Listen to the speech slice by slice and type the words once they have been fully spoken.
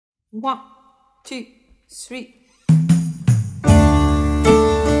1, 2, 3.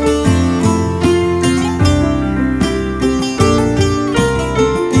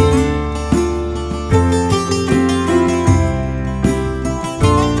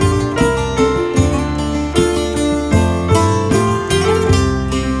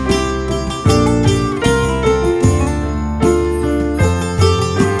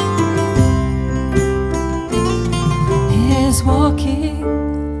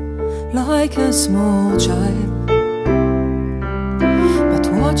 Like a small child, but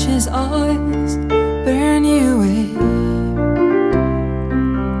watch his eyes burn you away.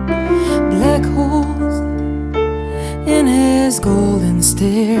 Black holes in his golden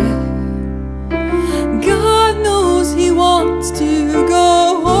stare. God knows he wants to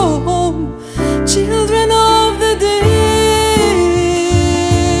go home. Children of the day,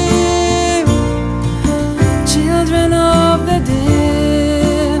 children of the day.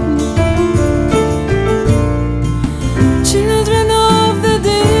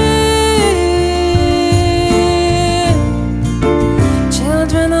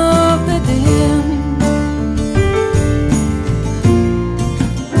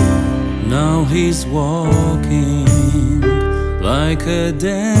 He's walking like a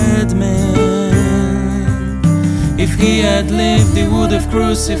dead man. If he had lived, he would have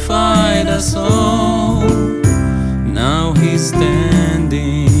crucified us all. Now he's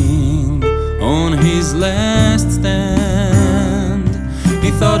standing on his last stand.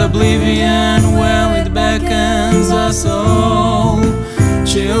 He thought oblivion, well, it beckons us all.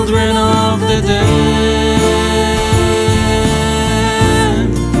 Children of the day.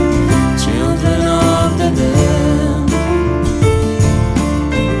 Children of the dead,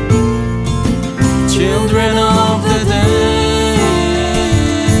 children of the dead.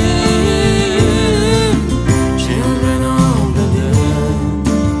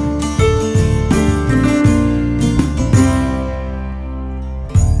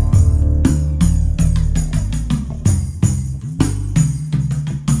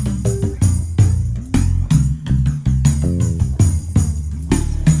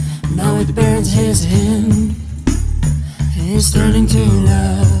 Now it burns his hand, he's turning to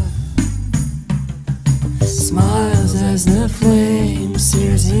love. Smiles as the flame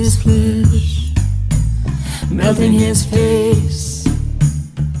sears his flesh, melting his face,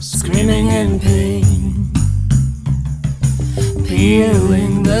 screaming in pain,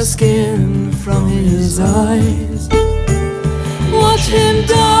 peeling the skin from his eyes. Watch him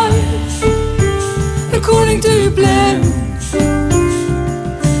die according to plan.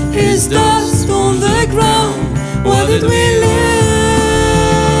 His dust on the ground. What did we live?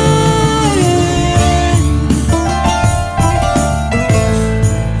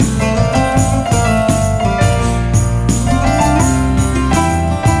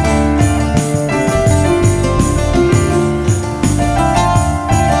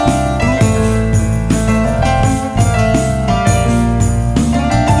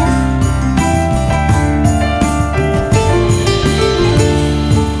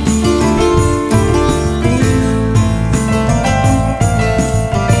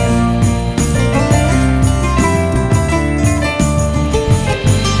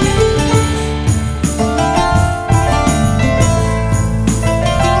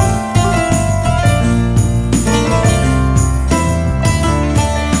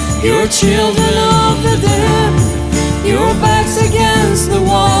 Children of the dead, your back's against the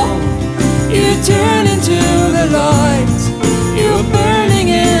wall. You turn into the light,